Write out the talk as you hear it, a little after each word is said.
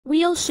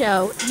We'll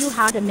show you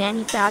how to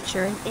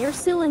manufacture an air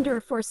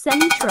cylinder for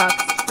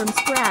semi-trucks from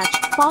scratch.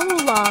 Follow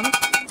along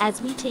as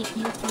we take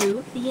you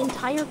through the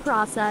entire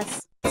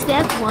process.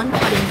 Step 1.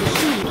 Cutting the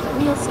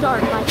sheet. We'll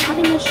start by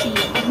cutting a sheet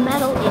of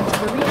metal into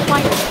the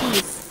required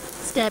piece.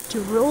 Step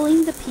 2.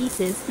 Rolling the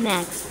pieces.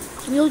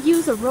 Next, we'll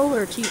use a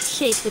roller to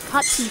shape the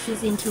cut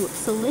pieces into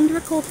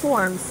cylindrical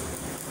forms.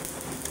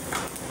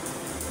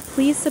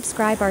 Please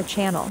subscribe our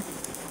channel.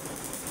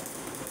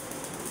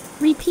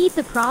 Repeat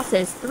the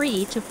process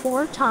 3 to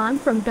 4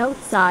 times from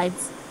both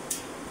sides.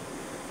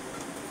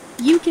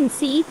 You can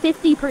see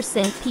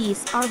 50%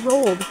 piece are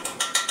rolled.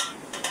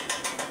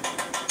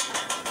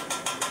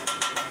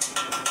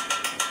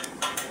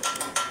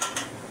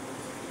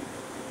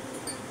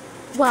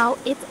 Wow,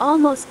 it's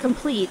almost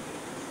complete.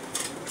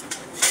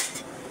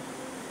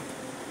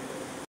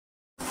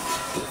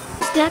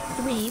 Step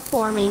 3.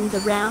 Forming the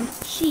round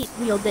sheet.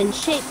 We'll then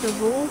shape the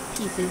rolled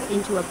pieces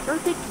into a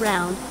perfect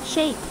round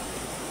shape.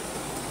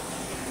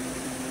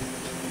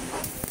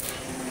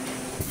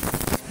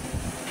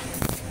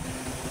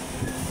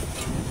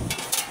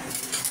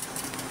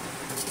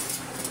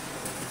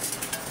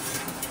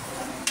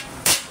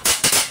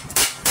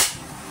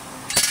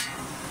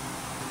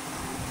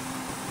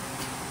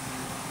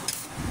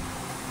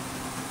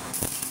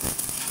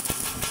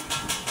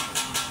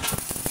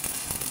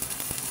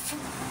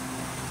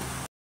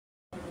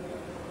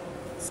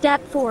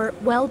 Step 4.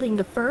 Welding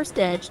the first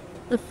edge.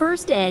 The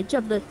first edge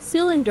of the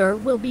cylinder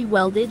will be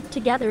welded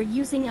together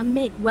using a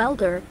MIG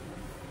welder.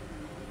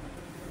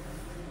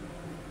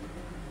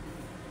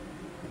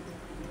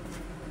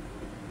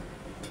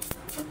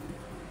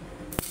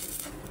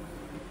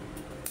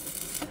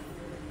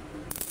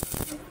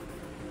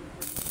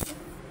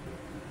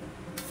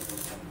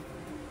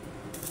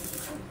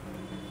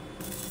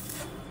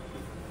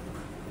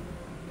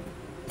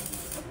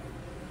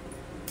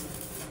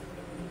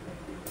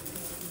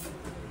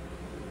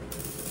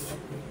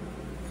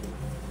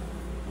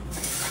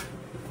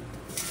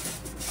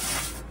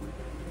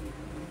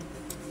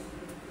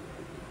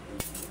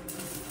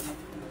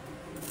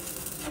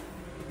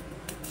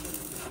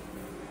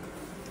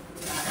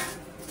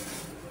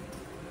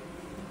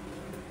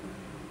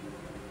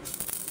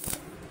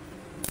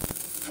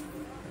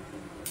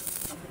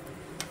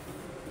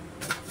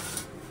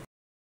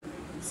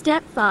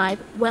 Step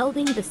 5.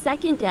 Welding the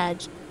second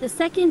edge. The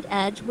second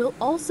edge will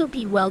also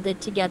be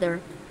welded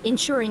together,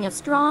 ensuring a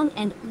strong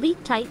and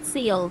leak-tight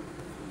seal.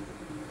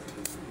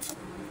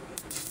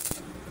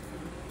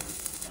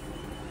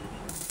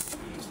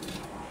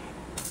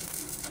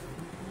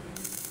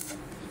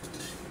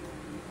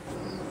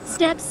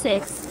 Step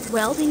 6.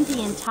 Welding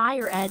the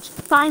entire edge.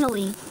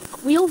 Finally,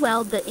 we'll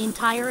weld the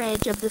entire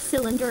edge of the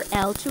cylinder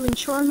L to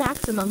ensure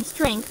maximum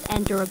strength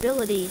and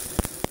durability.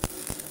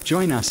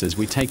 Join us as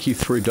we take you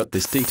through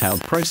this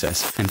detailed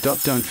process, and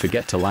don't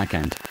forget to like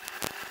and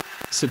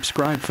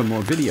subscribe for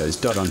more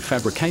videos on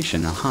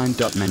fabrication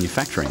and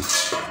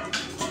manufacturing.